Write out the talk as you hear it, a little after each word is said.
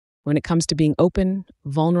When it comes to being open,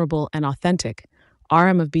 vulnerable, and authentic,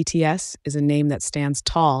 RM of BTS is a name that stands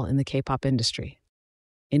tall in the K-pop industry.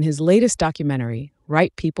 In his latest documentary,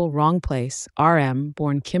 Right People, Wrong Place, RM,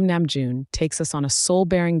 born Kim Namjoon, takes us on a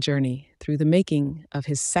soul-bearing journey through the making of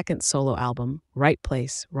his second solo album, Right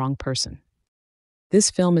Place, Wrong Person. This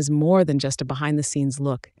film is more than just a behind-the-scenes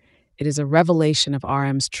look. It is a revelation of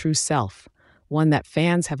RM's true self, one that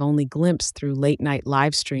fans have only glimpsed through late-night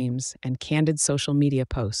live streams and candid social media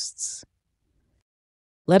posts.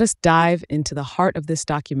 Let us dive into the heart of this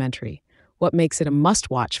documentary, what makes it a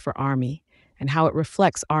must-watch for ARMY, and how it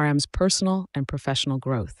reflects RM's personal and professional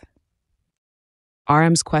growth.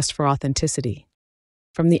 RM's quest for authenticity.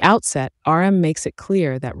 From the outset, RM makes it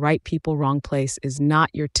clear that Right People, Wrong Place is not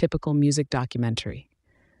your typical music documentary.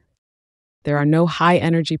 There are no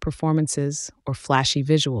high-energy performances or flashy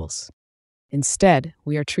visuals. Instead,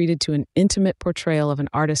 we are treated to an intimate portrayal of an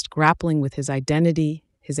artist grappling with his identity,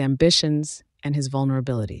 his ambitions, and his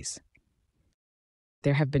vulnerabilities.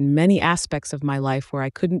 There have been many aspects of my life where I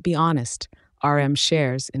couldn't be honest, RM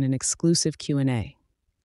shares in an exclusive Q&A.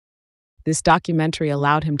 This documentary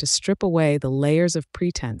allowed him to strip away the layers of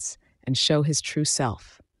pretense and show his true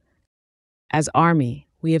self. As ARMY,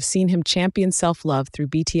 we have seen him champion self-love through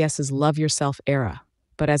BTS's Love Yourself era.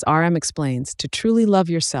 But as RM explains, to truly love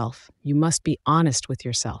yourself, you must be honest with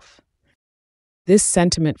yourself. This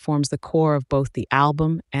sentiment forms the core of both the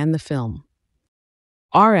album and the film.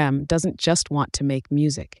 RM doesn't just want to make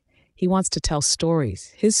music. He wants to tell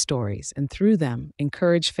stories, his stories, and through them,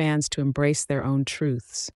 encourage fans to embrace their own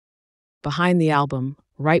truths. Behind the album,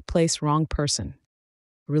 Right Place, Wrong Person.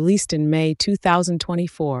 Released in May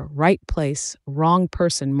 2024, Right Place, Wrong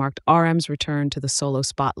Person marked RM's return to the solo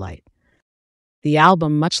spotlight. The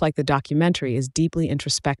album, much like the documentary, is deeply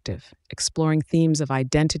introspective, exploring themes of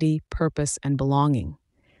identity, purpose, and belonging.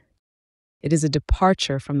 It is a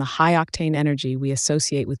departure from the high-octane energy we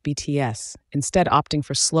associate with BTS, instead opting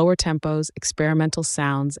for slower tempos, experimental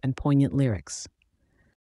sounds, and poignant lyrics.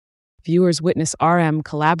 Viewers witness RM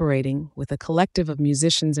collaborating with a collective of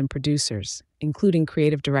musicians and producers, including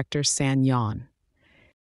creative director San Yeon.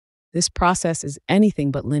 This process is anything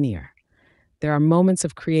but linear. There are moments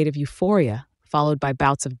of creative euphoria, followed by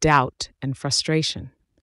bouts of doubt and frustration.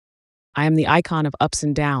 I am the icon of ups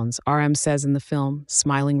and downs, RM says in the film,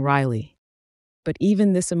 smiling wryly. But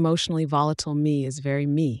even this emotionally volatile me is very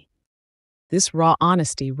me. This raw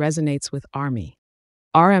honesty resonates with ARMY.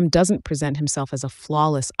 RM doesn't present himself as a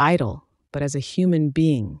flawless idol, but as a human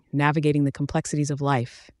being navigating the complexities of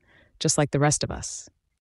life, just like the rest of us.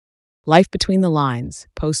 Life Between the Lines,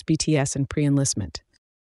 post-BTS and pre-enlistment.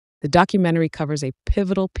 The documentary covers a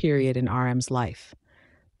pivotal period in RM's life,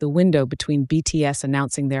 the window between BTS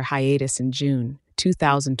announcing their hiatus in June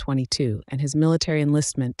 2022 and his military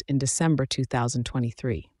enlistment in December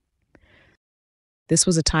 2023. This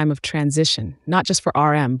was a time of transition, not just for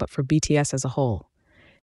RM, but for BTS as a whole.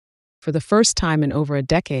 For the first time in over a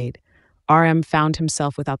decade, RM found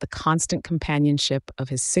himself without the constant companionship of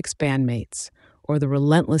his 6 bandmates or the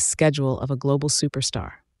relentless schedule of a global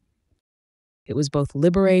superstar. It was both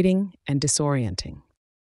liberating and disorienting.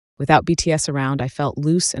 Without BTS around, I felt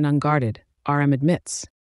loose and unguarded, RM admits.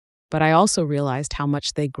 But I also realized how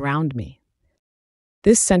much they ground me.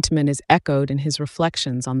 This sentiment is echoed in his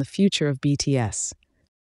reflections on the future of BTS.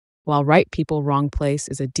 While Right People, Wrong Place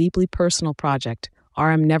is a deeply personal project,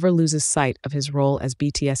 RM never loses sight of his role as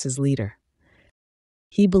BTS's leader.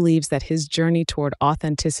 He believes that his journey toward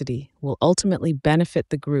authenticity will ultimately benefit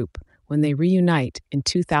the group when they reunite in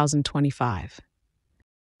 2025.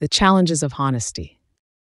 The challenges of honesty.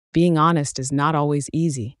 Being honest is not always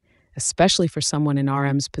easy, especially for someone in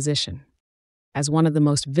RM's position. As one of the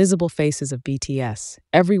most visible faces of BTS,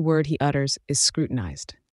 every word he utters is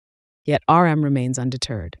scrutinized. Yet RM remains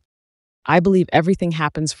undeterred. I believe everything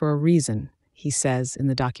happens for a reason, he says in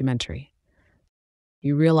the documentary.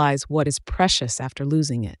 You realize what is precious after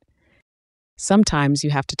losing it. Sometimes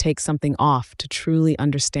you have to take something off to truly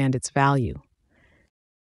understand its value.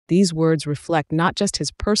 These words reflect not just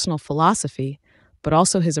his personal philosophy, but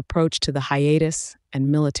also his approach to the hiatus and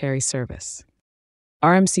military service.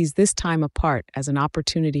 RM sees this time apart as an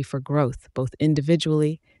opportunity for growth, both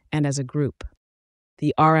individually and as a group.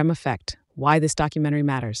 The RM effect, why this documentary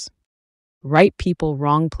matters. Right People,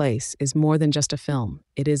 Wrong Place is more than just a film,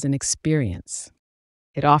 it is an experience.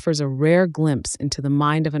 It offers a rare glimpse into the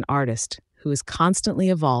mind of an artist who is constantly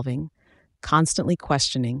evolving, constantly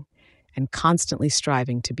questioning, and constantly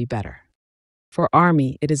striving to be better. For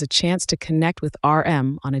ARMY, it is a chance to connect with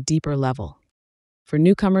RM on a deeper level. For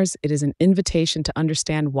newcomers, it is an invitation to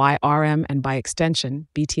understand why RM and by extension,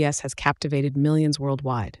 BTS has captivated millions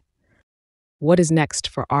worldwide. What is next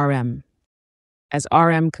for RM? As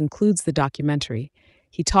RM concludes the documentary,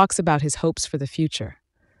 he talks about his hopes for the future.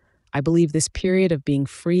 I believe this period of being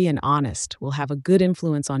free and honest will have a good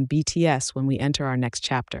influence on BTS when we enter our next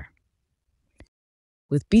chapter.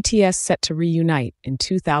 With BTS set to reunite in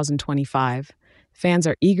 2025, fans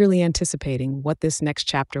are eagerly anticipating what this next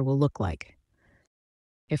chapter will look like.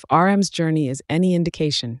 If RM's journey is any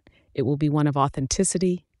indication, it will be one of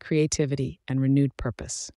authenticity, creativity, and renewed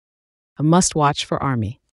purpose. A must-watch for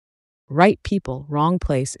ARMY. Right People, Wrong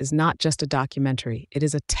Place is not just a documentary, it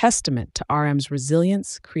is a testament to RM's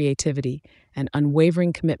resilience, creativity, and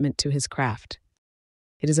unwavering commitment to his craft.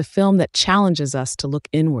 It is a film that challenges us to look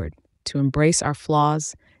inward, to embrace our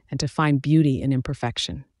flaws, and to find beauty in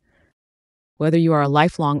imperfection. Whether you are a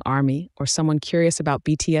lifelong ARMY or someone curious about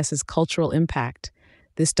BTS's cultural impact,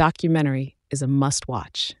 this documentary is a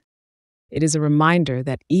must-watch. It is a reminder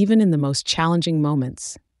that even in the most challenging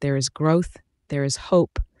moments, there is growth, there is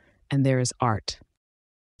hope, and there is art.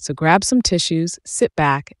 So grab some tissues, sit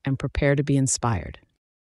back, and prepare to be inspired.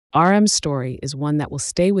 RM's story is one that will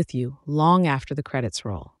stay with you long after the credits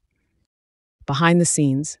roll. Behind the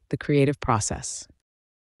scenes, the creative process.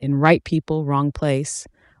 In Right People, Wrong Place,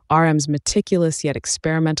 RM's meticulous yet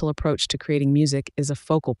experimental approach to creating music is a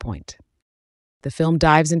focal point. The film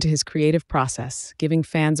dives into his creative process, giving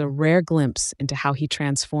fans a rare glimpse into how he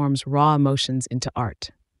transforms raw emotions into art.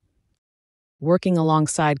 Working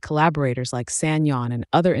alongside collaborators like Sanyeon and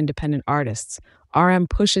other independent artists, RM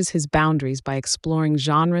pushes his boundaries by exploring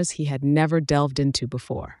genres he had never delved into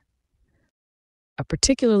before. A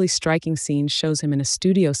particularly striking scene shows him in a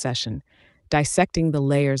studio session, dissecting the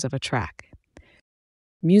layers of a track.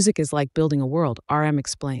 Music is like building a world, RM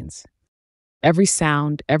explains. Every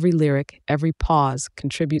sound, every lyric, every pause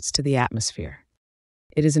contributes to the atmosphere.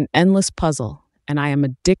 It is an endless puzzle, and I am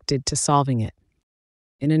addicted to solving it.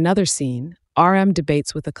 In another scene, RM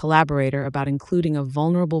debates with a collaborator about including a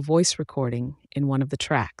vulnerable voice recording in one of the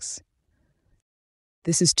tracks.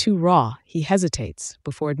 This is too raw, he hesitates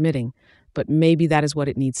before admitting, but maybe that is what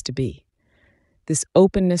it needs to be. This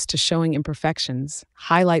openness to showing imperfections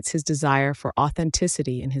highlights his desire for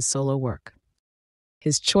authenticity in his solo work.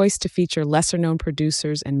 His choice to feature lesser-known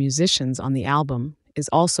producers and musicians on the album is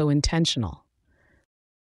also intentional.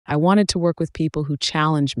 I wanted to work with people who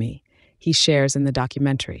challenge me, he shares in the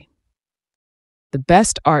documentary. The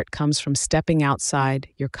best art comes from stepping outside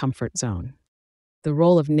your comfort zone. The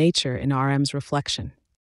role of nature in RM's reflection.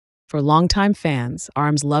 For longtime fans,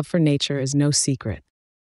 RM's love for nature is no secret.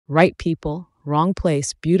 Right People, Wrong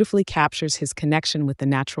Place beautifully captures his connection with the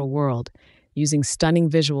natural world, using stunning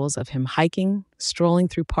visuals of him hiking, strolling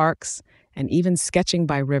through parks, and even sketching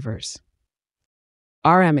by rivers.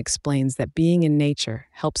 RM explains that being in nature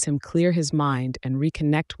helps him clear his mind and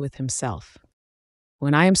reconnect with himself.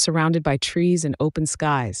 When I am surrounded by trees and open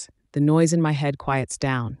skies, the noise in my head quiets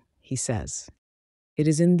down, he says. It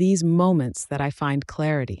is in these moments that I find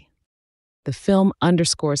clarity. The film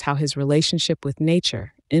underscores how his relationship with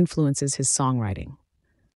nature influences his songwriting.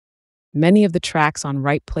 Many of the tracks on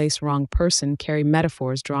Right Place, Wrong Person carry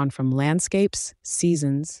metaphors drawn from landscapes,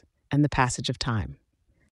 seasons, and the passage of time.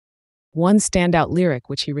 One standout lyric,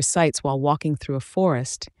 which he recites while walking through a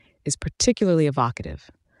forest, is particularly evocative.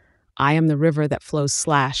 I am the river that flows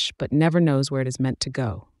slash, but never knows where it is meant to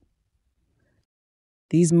go.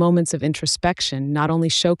 These moments of introspection not only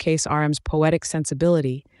showcase RM's poetic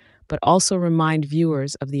sensibility, but also remind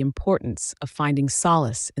viewers of the importance of finding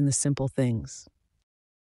solace in the simple things.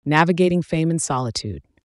 Navigating fame and solitude.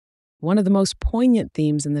 One of the most poignant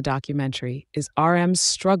themes in the documentary is RM's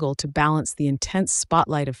struggle to balance the intense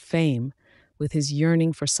spotlight of fame with his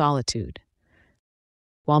yearning for solitude.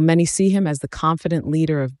 While many see him as the confident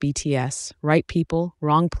leader of BTS, Right People,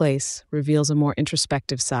 Wrong Place reveals a more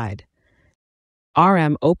introspective side.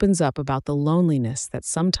 RM opens up about the loneliness that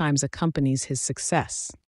sometimes accompanies his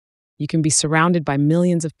success. You can be surrounded by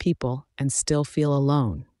millions of people and still feel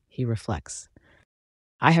alone, he reflects.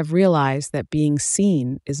 I have realized that being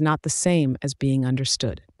seen is not the same as being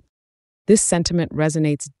understood. This sentiment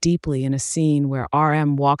resonates deeply in a scene where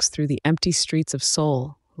RM walks through the empty streets of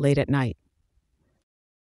Seoul late at night.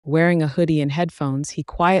 Wearing a hoodie and headphones, he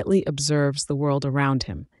quietly observes the world around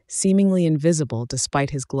him, seemingly invisible despite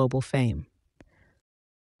his global fame.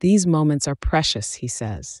 These moments are precious, he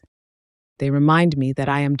says. They remind me that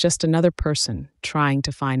I am just another person trying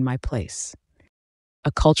to find my place.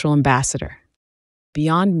 A cultural ambassador.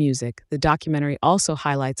 Beyond music, the documentary also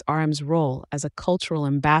highlights RM's role as a cultural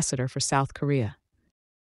ambassador for South Korea.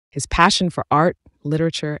 His passion for art,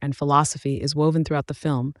 literature, and philosophy is woven throughout the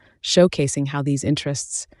film, showcasing how these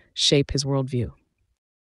interests shape his worldview.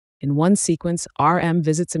 In one sequence, RM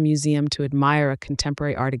visits a museum to admire a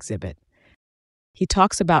contemporary art exhibit. He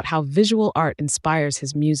talks about how visual art inspires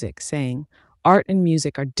his music, saying, "Art and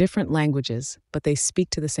music are different languages, but they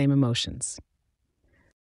speak to the same emotions."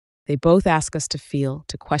 They both ask us to feel,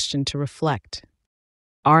 to question, to reflect.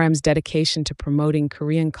 RM's dedication to promoting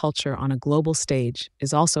Korean culture on a global stage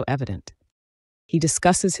is also evident. He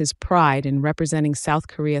discusses his pride in representing South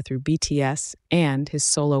Korea through BTS and his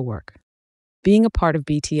solo work. "Being a part of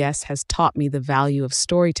BTS has taught me the value of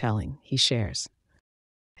storytelling," he shares.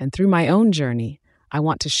 "And through my own journey, I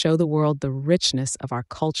want to show the world the richness of our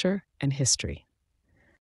culture and history."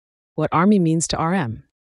 What ARMY means to RM.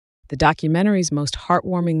 The documentary's most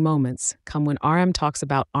heartwarming moments come when RM talks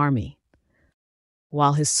about ARMY.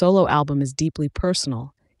 While his solo album is deeply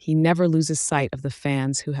personal, he never loses sight of the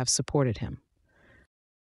fans who have supported him.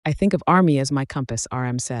 "I think of ARMY as my compass,"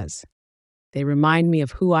 RM says. "They remind me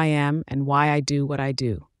of who I am and why I do what I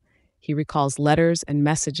do." He recalls letters and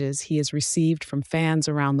messages he has received from fans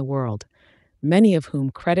around the world, many of whom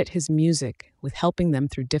credit his music with helping them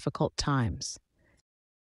through difficult times.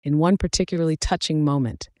 In one particularly touching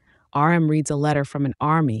moment, RM reads a letter from an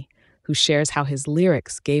ARMY who shares how his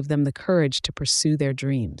lyrics gave them the courage to pursue their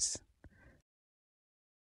dreams.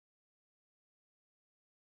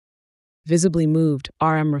 Visibly moved,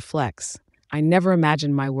 RM reflects, "I never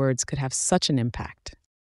imagined my words could have such an impact."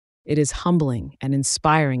 It is humbling and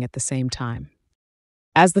inspiring at the same time.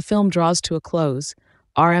 As the film draws to a close,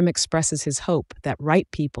 RM expresses his hope that Right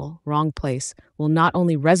People, Wrong Place will not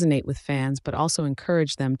only resonate with fans but also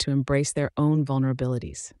encourage them to embrace their own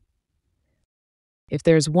vulnerabilities. "If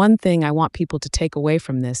there's one thing I want people to take away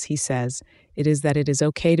from this," he says, "it is that it is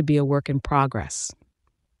okay to be a work in progress.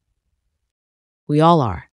 We all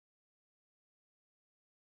are,